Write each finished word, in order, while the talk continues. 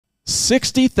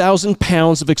60,000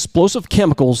 pounds of explosive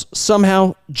chemicals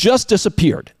somehow just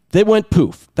disappeared. They went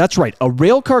poof. That's right. A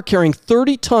rail car carrying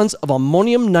 30 tons of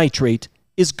ammonium nitrate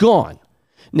is gone.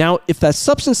 Now, if that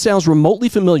substance sounds remotely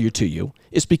familiar to you,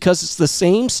 it's because it's the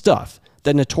same stuff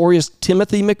that notorious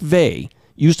Timothy McVeigh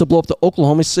used to blow up the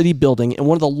Oklahoma City building in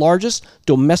one of the largest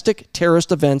domestic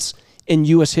terrorist events in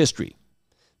U.S. history.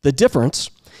 The difference,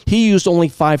 he used only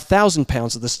 5,000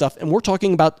 pounds of the stuff, and we're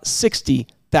talking about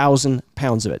 60,000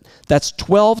 pounds of it. That's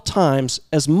 12 times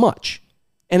as much,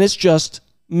 and it's just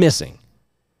missing.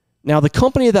 Now, the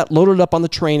company that loaded it up on the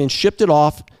train and shipped it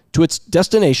off to its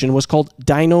destination was called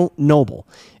Dyno Noble.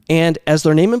 And as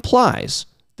their name implies,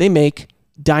 they make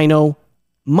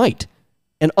dynamite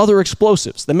and other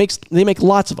explosives. They make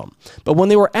lots of them. But when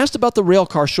they were asked about the rail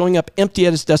car showing up empty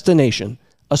at its destination,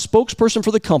 a spokesperson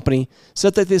for the company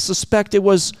said that they suspect it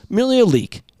was merely a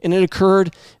leak, and it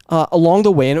occurred along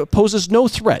the way, and it poses no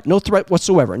threat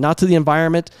whatsoever, not to the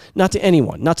environment, not to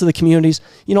anyone, not to the communities.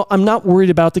 You know, I'm not worried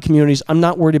about the communities. I'm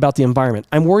not worried about the environment.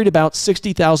 I'm worried about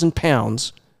 60,000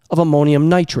 pounds of ammonium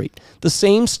nitrate, the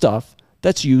same stuff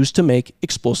that's used to make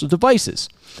explosive devices.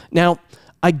 Now,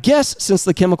 I guess since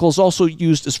the chemical is also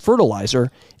used as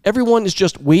fertilizer, everyone is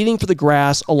just waiting for the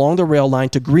grass along the rail line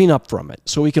to green up from it,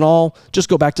 so we can all just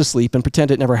go back to sleep and pretend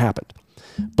it never happened.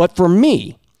 But for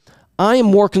me, I am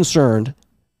more concerned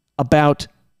about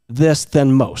this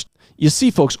than most. You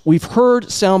see, folks, we've heard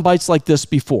sound bites like this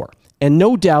before, and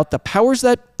no doubt the powers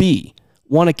that be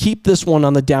want to keep this one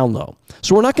on the down low.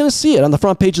 So we're not going to see it on the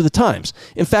front page of the Times.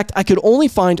 In fact, I could only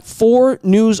find 4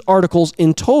 news articles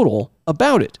in total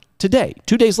about it today,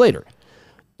 2 days later.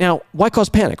 Now, why cause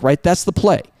panic, right? That's the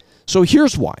play. So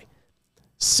here's why.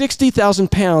 60,000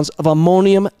 pounds of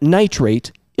ammonium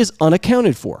nitrate is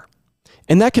unaccounted for.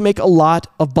 And that can make a lot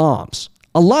of bombs.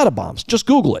 A lot of bombs. Just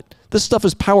Google it. This stuff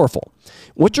is powerful.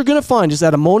 What you're going to find is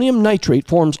that ammonium nitrate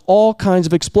forms all kinds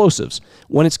of explosives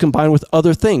when it's combined with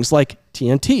other things like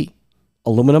TNT,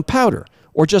 aluminum powder,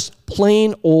 or just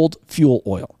plain old fuel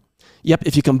oil. Yep,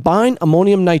 if you combine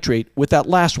ammonium nitrate with that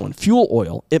last one, fuel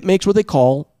oil, it makes what they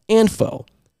call ANFO.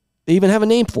 They even have a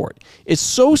name for it. It's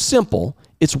so simple,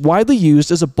 it's widely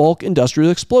used as a bulk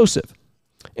industrial explosive.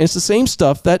 And it's the same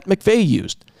stuff that McVeigh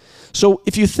used. So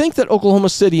if you think that Oklahoma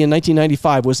City in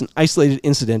 1995 was an isolated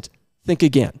incident, think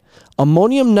again.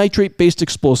 Ammonium nitrate-based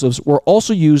explosives were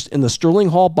also used in the Sterling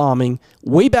Hall bombing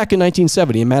way back in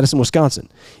 1970 in Madison, Wisconsin.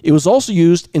 It was also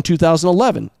used in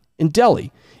 2011 in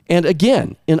Delhi, and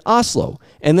again in Oslo,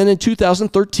 and then in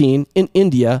 2013 in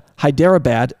India,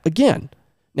 Hyderabad again.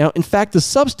 Now, in fact, the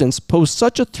substance posed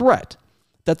such a threat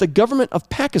that the government of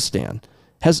Pakistan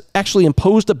has actually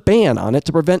imposed a ban on it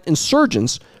to prevent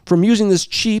insurgents from using this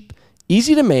cheap,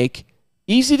 easy to make,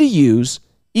 easy to use,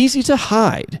 easy to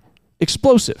hide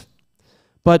explosive.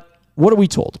 But what are we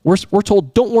told? We're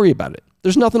told, don't worry about it.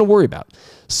 There's nothing to worry about.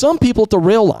 Some people at the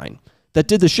rail line that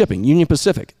did the shipping, Union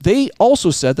Pacific, they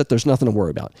also said that there's nothing to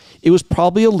worry about. It was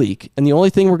probably a leak, and the only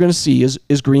thing we're going to see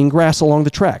is green grass along the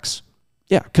tracks.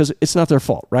 Yeah, because it's not their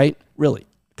fault, right? Really.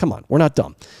 Come on, we're not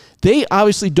dumb. They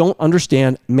obviously don't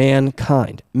understand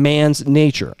mankind, man's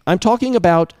nature. I'm talking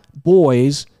about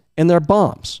boys and their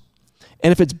bombs.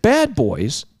 And if it's bad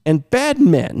boys and bad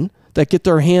men that get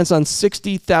their hands on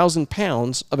 60,000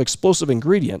 pounds of explosive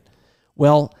ingredient,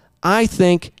 well, I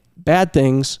think bad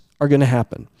things are going to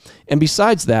happen. And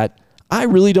besides that, I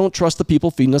really don't trust the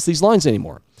people feeding us these lines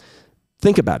anymore.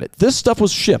 Think about it. This stuff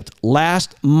was shipped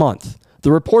last month.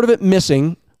 The report of it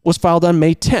missing was filed on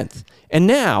May 10th. And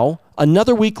now,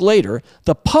 another week later,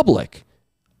 the public,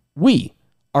 we,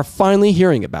 are finally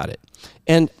hearing about it.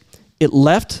 And it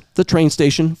left the train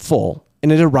station full,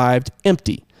 and it arrived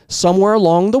empty. Somewhere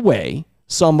along the way,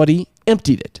 somebody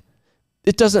emptied it.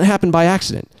 It doesn't happen by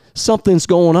accident. Something's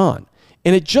going on.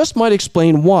 And it just might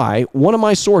explain why one of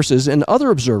my sources and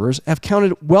other observers have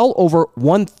counted well over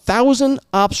 1,000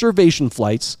 observation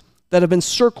flights that have been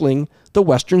circling the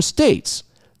western states.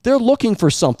 They're looking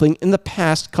for something in the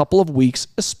past couple of weeks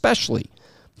especially.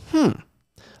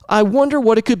 I wonder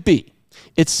what it could be.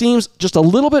 It seems just a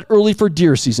little bit early for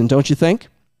deer season, don't you think?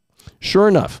 Sure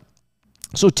enough.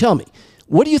 So tell me,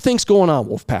 what do you think's going on,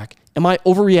 Wolfpack? Am I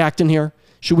overreacting here?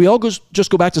 Should we all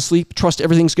just go back to sleep, trust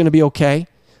everything's going to be okay?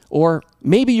 Or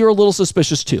maybe you're a little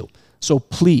suspicious too. So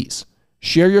please,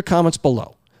 share your comments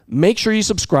below. Make sure you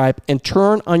subscribe and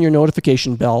turn on your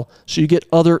notification bell so you get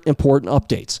other important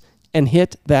updates. And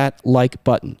hit that like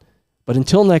button. But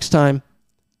until next time,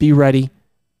 be ready,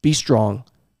 be strong,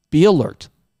 be alert,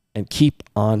 and keep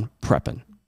on prepping.